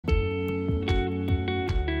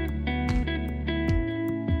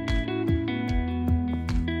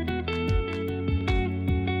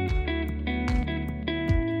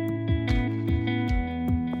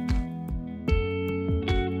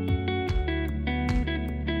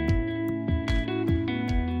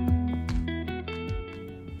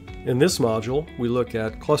In this module, we look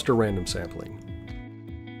at cluster random sampling.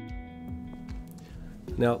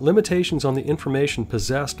 Now, limitations on the information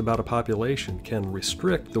possessed about a population can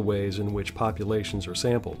restrict the ways in which populations are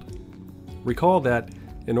sampled. Recall that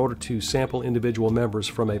in order to sample individual members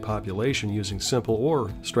from a population using simple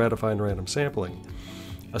or stratified random sampling,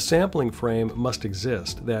 a sampling frame must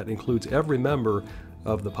exist that includes every member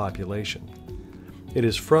of the population. It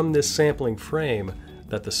is from this sampling frame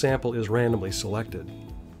that the sample is randomly selected.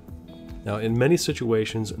 Now, in many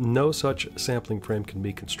situations, no such sampling frame can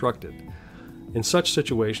be constructed. In such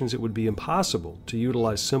situations, it would be impossible to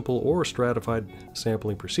utilize simple or stratified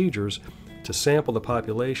sampling procedures to sample the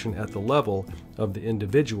population at the level of the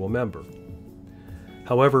individual member.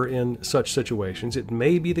 However, in such situations, it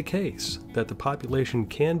may be the case that the population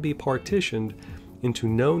can be partitioned into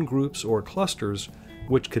known groups or clusters,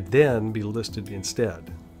 which could then be listed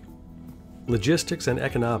instead. Logistics and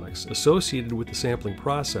economics associated with the sampling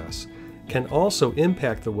process can also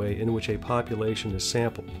impact the way in which a population is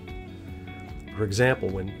sampled. For example,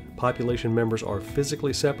 when population members are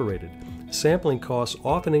physically separated, sampling costs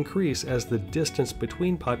often increase as the distance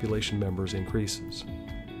between population members increases.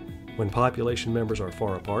 When population members are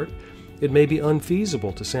far apart, it may be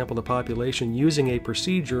unfeasible to sample the population using a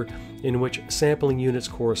procedure in which sampling units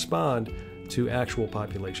correspond to actual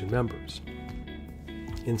population members.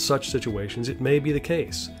 In such situations, it may be the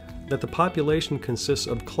case that the population consists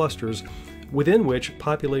of clusters within which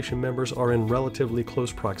population members are in relatively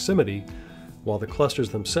close proximity, while the clusters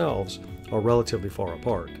themselves are relatively far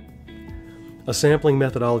apart. A sampling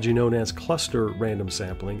methodology known as cluster random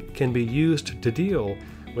sampling can be used to deal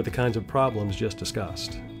with the kinds of problems just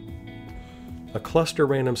discussed. A cluster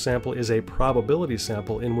random sample is a probability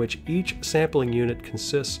sample in which each sampling unit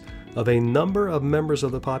consists of a number of members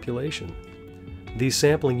of the population. These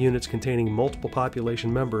sampling units containing multiple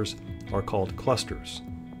population members are called clusters.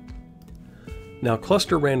 Now,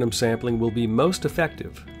 cluster random sampling will be most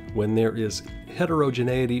effective when there is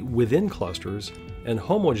heterogeneity within clusters and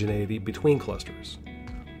homogeneity between clusters.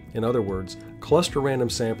 In other words, cluster random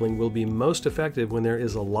sampling will be most effective when there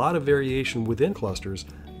is a lot of variation within clusters,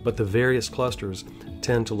 but the various clusters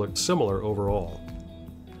tend to look similar overall.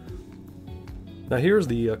 Now, here's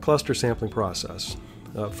the cluster sampling process.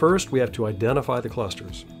 First, we have to identify the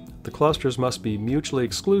clusters. The clusters must be mutually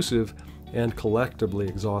exclusive and collectively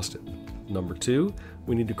exhaustive. Number two,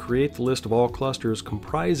 we need to create the list of all clusters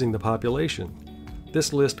comprising the population.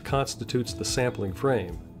 This list constitutes the sampling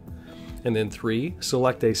frame. And then three,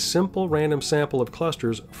 select a simple random sample of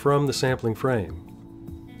clusters from the sampling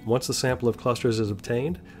frame. Once the sample of clusters is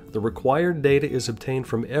obtained, the required data is obtained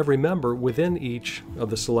from every member within each of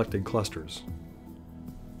the selected clusters.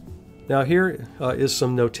 Now, here is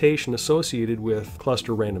some notation associated with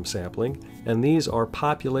cluster random sampling, and these are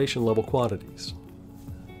population level quantities.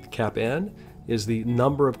 Cap n is the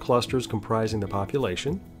number of clusters comprising the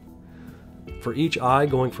population. For each I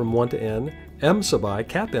going from 1 to n, m sub I,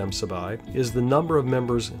 cap m sub I, is the number of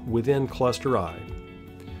members within cluster I.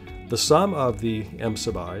 The sum of the m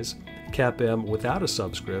sub i's, cap m without a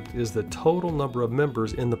subscript, is the total number of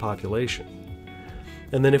members in the population.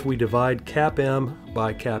 And then if we divide cap m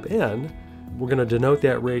by cap n, we're going to denote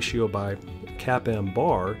that ratio by cap m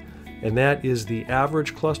bar, and that is the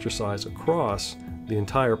average cluster size across the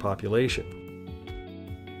entire population.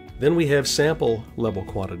 Then we have sample level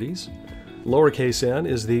quantities. Lowercase n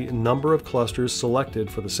is the number of clusters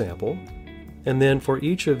selected for the sample. And then for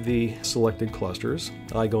each of the selected clusters,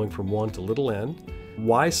 I going from 1 to little n,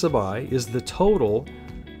 y sub I is the total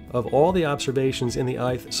of all the observations in the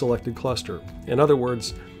ith selected cluster. In other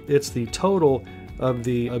words, it's the total of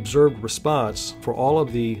the observed response for all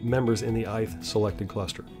of the members in the ith selected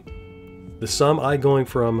cluster. The sum I going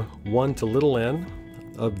from 1 to little n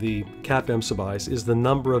of the cap m sub i's is the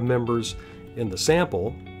number of members in the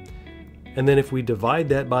sample, and then if we divide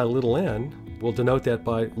that by little n, we'll denote that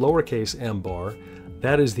by lowercase m bar.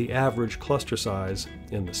 That is the average cluster size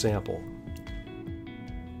in the sample.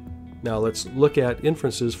 Now let's look at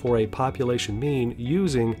inferences for a population mean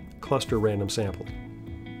using cluster random sampling.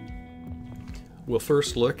 We'll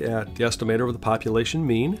first look at the estimator of the population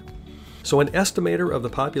mean. So an estimator of the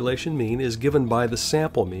population mean is given by the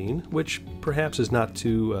sample mean, which perhaps is not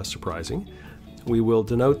too surprising. We will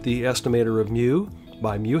denote the estimator of mu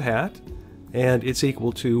by mu hat, and it's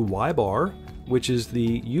equal to y bar, which is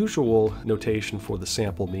the usual notation for the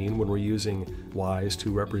sample mean when we're using y's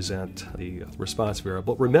to represent the response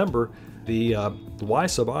variable. Remember, the y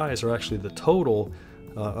sub i's are actually the total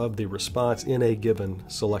of the response in a given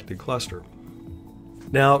selected cluster.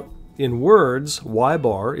 Now, in words, y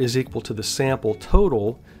bar is equal to the sample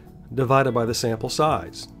total divided by the sample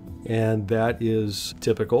size. and that is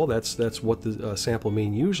typical. That's what the sample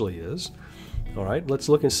mean usually is. All right, let's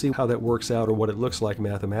look and see how that works out, or what it looks like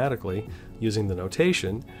mathematically using the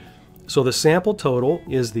notation. So the sample total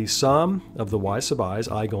is the sum of the y sub i's,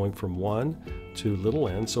 I going from 1 to little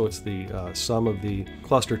n, so it's the sum of the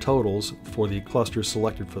cluster totals for the clusters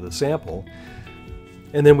selected for the sample.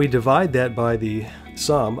 And then we divide that by the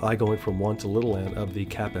sum, I going from 1 to little n, of the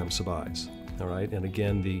cap m sub i's. All right, and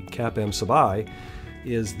again, the cap m sub I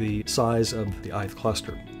is the size of the ith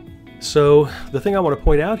cluster. So the thing I want to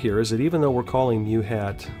point out here is that even though we're calling mu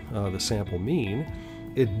hat the sample mean,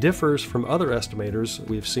 it differs from other estimators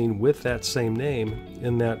we've seen with that same name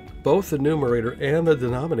in that both the numerator and the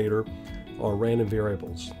denominator are random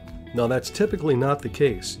variables. Now that's typically not the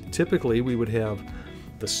case. Typically we would have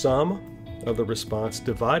the sum of the response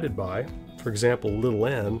divided by, for example, little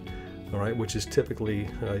n, all right, which is typically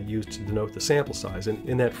used to denote the sample size. And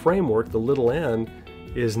in that framework, the little n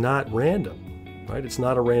is not random, right? It's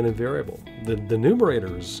not a random variable. The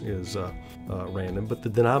numerator is random, but the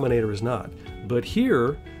denominator is not. But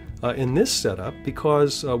here, in this setup,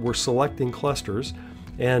 because we're selecting clusters,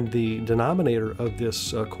 and the denominator of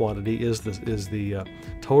this quantity is the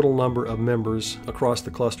total number of members across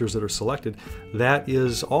the clusters that are selected, that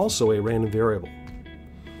is also a random variable.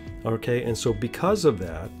 Okay, and so because of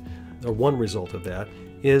that, or one result of that,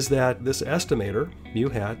 is that this estimator, mu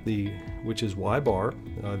hat, which is y bar,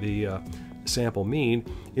 the sample mean,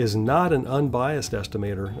 is not an unbiased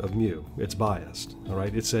estimator of mu. It's biased. All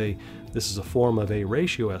right, this is a form of a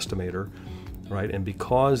ratio estimator, right? And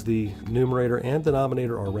because the numerator and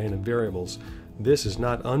denominator are random variables, this is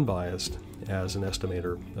not unbiased as an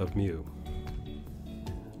estimator of mu.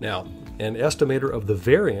 Now, an estimator of the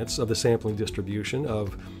variance of the sampling distribution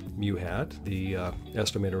of mu hat, the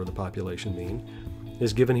estimator of the population mean,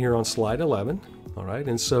 is given here on slide 11. All right,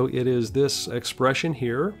 and so it is this expression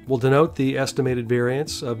here. We'll denote the estimated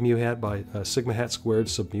variance of mu hat by sigma hat squared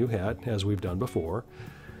sub mu hat, as we've done before.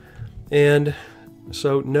 And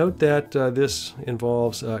so note that this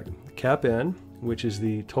involves cap n, which is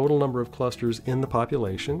the total number of clusters in the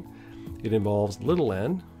population. It involves little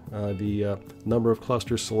n, the number of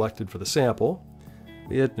clusters selected for the sample.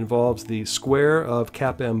 It involves the square of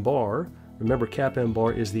cap m bar. Remember, cap m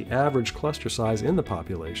bar is the average cluster size in the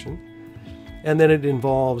population. And then it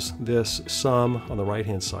involves this sum on the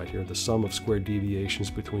right-hand side here, the sum of squared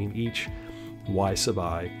deviations between each y sub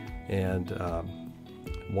I and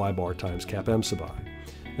y bar times cap m sub I.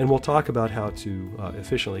 And we'll talk about how to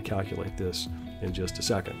efficiently calculate this in just a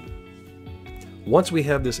second. Once we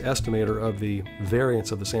have this estimator of the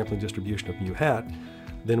variance of the sampling distribution of mu hat,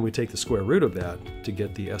 then we take the square root of that to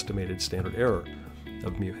get the estimated standard error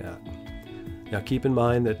of mu hat. Now keep in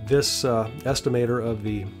mind that this estimator of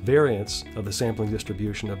the variance of the sampling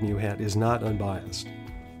distribution of mu hat is not unbiased.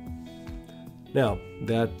 Now,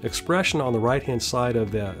 that expression on the right-hand side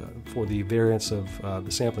of for the variance of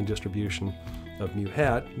the sampling distribution of mu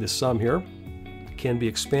hat, this sum here, can be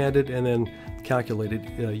expanded and then calculated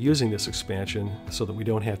using this expansion so that we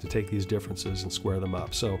don't have to take these differences and square them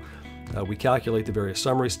up. So we calculate the various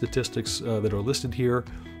summary statistics that are listed here,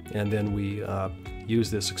 and then we use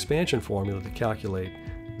this expansion formula to calculate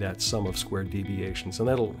that sum of squared deviations, and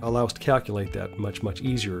that'll allow us to calculate that much, much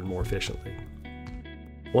easier and more efficiently.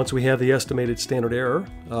 Once we have the estimated standard error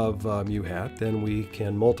of mu hat, then we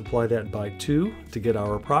can multiply that by 2 to get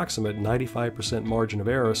our approximate 95% margin of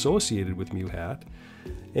error associated with mu hat.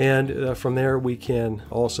 And from there we can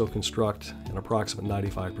also construct an approximate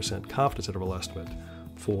 95% confidence interval estimate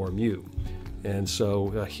for mu. And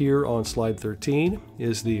so here on slide 13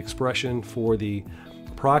 is the expression for the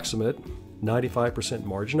approximate 95%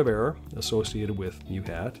 margin of error associated with mu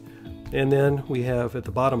hat. And then we have, at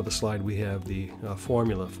the bottom of the slide, we have the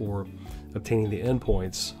formula for obtaining the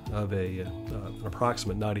endpoints of an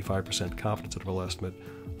approximate 95% confidence interval estimate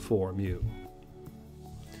for mu.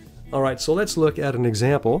 All right, so let's look at an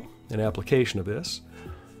example, an application of this.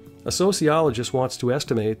 A sociologist wants to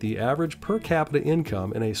estimate the average per capita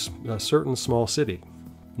income in a certain small city.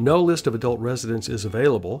 No list of adult residents is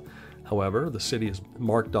available. However, the city is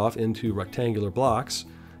marked off into rectangular blocks,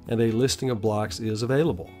 and a listing of blocks is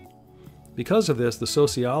available. Because of this, the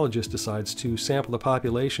sociologist decides to sample the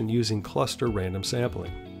population using cluster random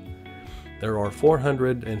sampling. There are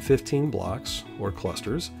 415 blocks, or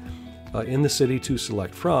clusters, in the city to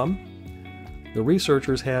select from. The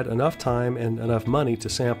researchers had enough time and enough money to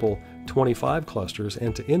sample 25 clusters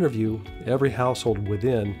and to interview every household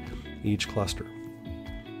within each cluster.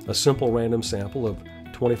 A simple random sample of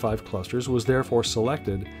 25 clusters was therefore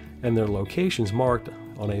selected and their locations marked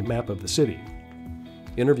on a map of the city.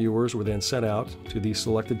 Interviewers were then sent out to these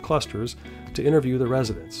selected clusters to interview the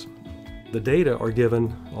residents. The data are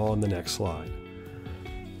given on the next slide.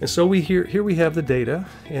 And so here we have the data,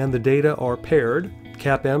 and the data are paired.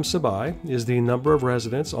 Cap M sub I is the number of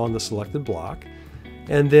residents on the selected block,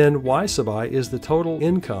 and then Y sub I is the total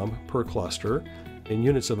income per cluster in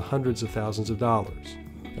units of hundreds of thousands of dollars.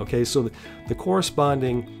 Okay, so the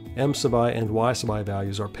corresponding M sub I and Y sub I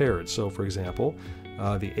values are paired. So for example,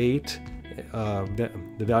 the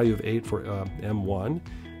value of 8 for M1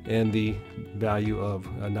 and the value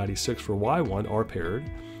of 96 for Y1 are paired,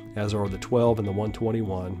 as are the 12 and the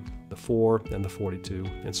 121, the 4 and the 42,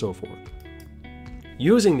 and so forth.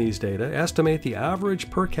 Using these data, estimate the average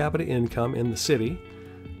per capita income in the city,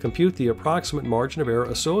 compute the approximate margin of error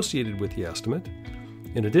associated with the estimate.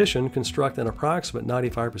 In addition, construct an approximate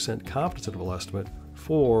 95% confidence interval estimate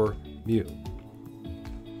for mu.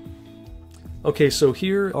 Okay, so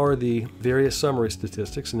here are the various summary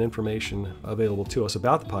statistics and information available to us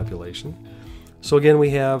about the population. So again, we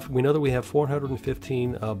know that we have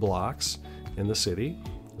 415 blocks in the city.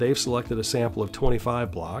 They've selected a sample of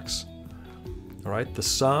 25 blocks. All right, the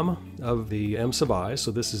sum of the M sub I, so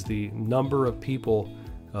this is the number of people,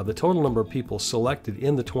 the total number of people selected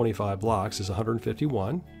in the 25 blocks is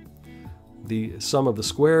 151. The sum of the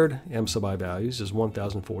squared M sub I values is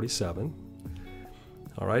 1047.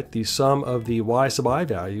 All right, the sum of the Y sub I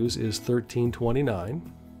values is 1329.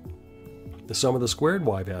 The sum of the squared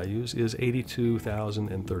Y values is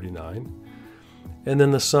 82,039. And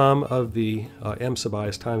then the sum of the M sub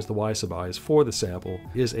I's times the Y sub I's for the sample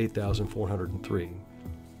is 8,403.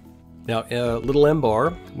 Now, little m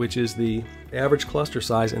bar, which is the average cluster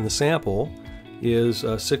size in the sample, is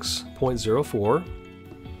 6.04.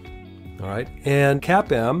 All right, and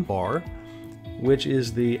cap M bar, which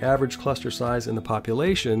is the average cluster size in the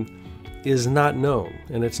population, is not known.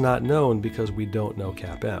 And it's not known because we don't know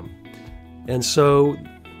cap M. And so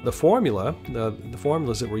the formula, the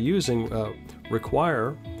formulas that we're using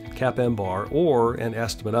require cap M bar or an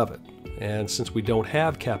estimate of it. And since we don't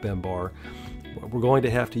have cap M bar, we're going to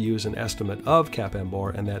have to use an estimate of cap M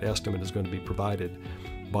bar, and that estimate is going to be provided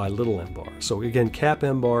by little m bar. So again, cap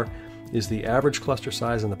M bar is the average cluster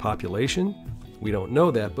size in the population. We don't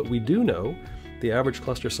know that, but we do know the average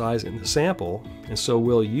cluster size in the sample, and so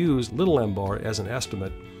we'll use little m bar as an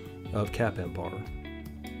estimate of cap M bar.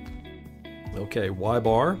 Okay, Y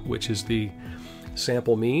bar, which is the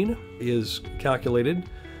sample mean, is calculated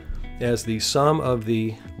as the sum of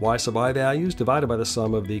the Y sub I values divided by the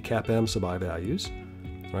sum of the cap M sub I values.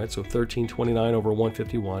 All right, so 1329 over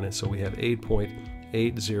 151, and so we have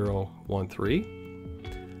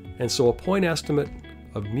 8.8013. And so a point estimate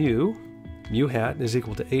of mu hat, is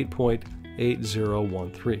equal to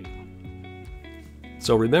 8.8013.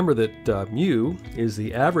 So remember that mu is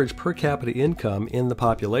the average per capita income in the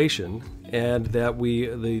population, and that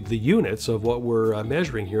the units of what we're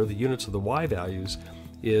measuring here, the units of the Y values,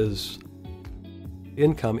 is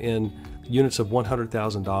income in units of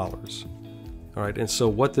 $100,000. All right, and so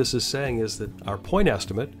what this is saying is that our point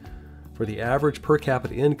estimate for the average per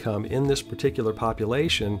capita income in this particular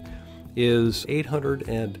population is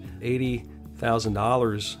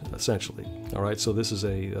 $880,000 essentially. All right, so this is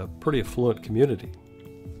a pretty affluent community.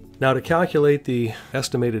 Now, to calculate the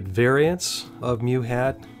estimated variance of mu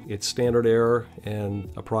hat, its standard error,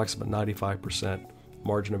 and approximate 95%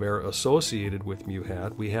 margin of error associated with mu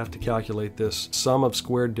hat, we have to calculate this sum of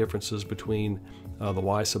squared differences between the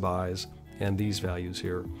Y sub I's and these values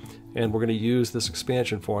here. And we're going to use this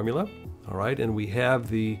expansion formula, all right, and we have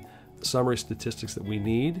the summary statistics that we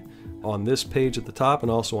need on this page at the top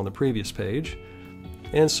and also on the previous page.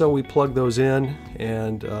 And so we plug those in,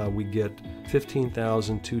 and we get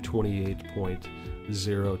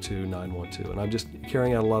 15,228.02912. And I'm just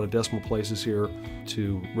carrying out a lot of decimal places here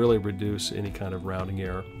to really reduce any kind of rounding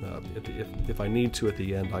error. If I need to at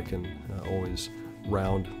the end, I can always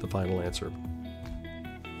round the final answer.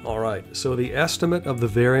 All right, so the estimate of the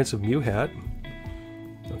variance of mu hat,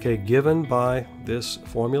 okay, given by this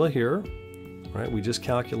formula here, right? We just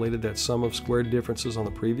calculated that sum of squared differences on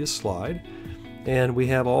the previous slide, and we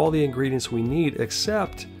have all the ingredients we need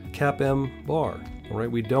except cap M bar. All right,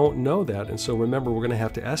 we don't know that, and so remember, we're going to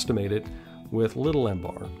have to estimate it with little m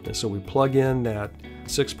bar. And so we plug in that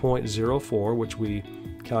 6.04, which we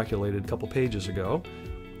calculated a couple pages ago.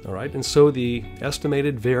 All right, and so the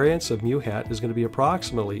estimated variance of mu hat is going to be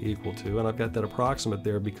approximately equal to, and I've got that approximate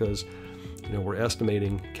there because we're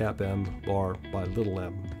estimating cap M bar by little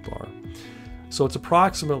m bar. So it's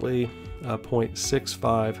approximately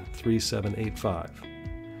 0.653785.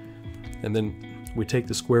 And then we take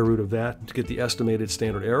the square root of that to get the estimated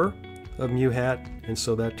standard error of mu hat, and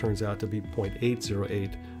so that turns out to be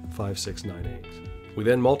 0.8085698. We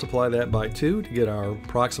then multiply that by 2 to get our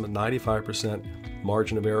approximate 95%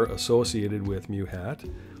 margin of error associated with mu hat.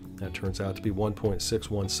 That turns out to be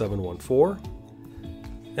 1.61714.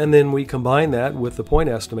 And then we combine that with the point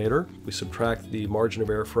estimator. We subtract the margin of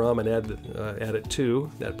error from and add it to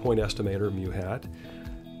that point estimator, mu hat.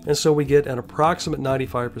 And so we get an approximate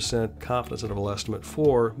 95% confidence interval estimate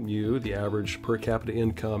for mu, the average per capita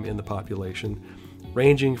income in the population,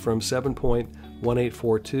 ranging from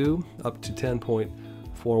 7.1842 up to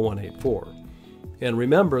 10.4184. And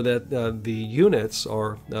remember that the units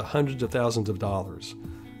are hundreds of thousands of dollars.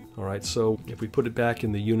 All right, so if we put it back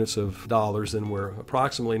in the units of dollars, then we're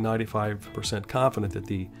approximately 95% confident that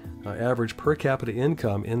the average per capita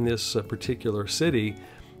income in this particular city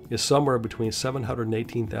is somewhere between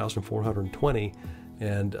 $718,420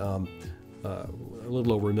 and a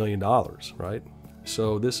little over $1 million, right?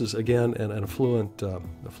 So this is, again, an affluent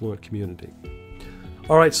community.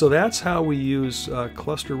 All right, so that's how we use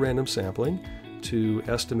cluster random sampling to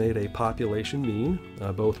estimate a population mean,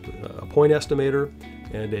 both a point estimator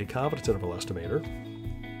and a confidence interval estimator.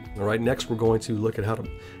 All right, next we're going to look at how to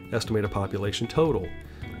estimate a population total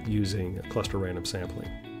using cluster random sampling.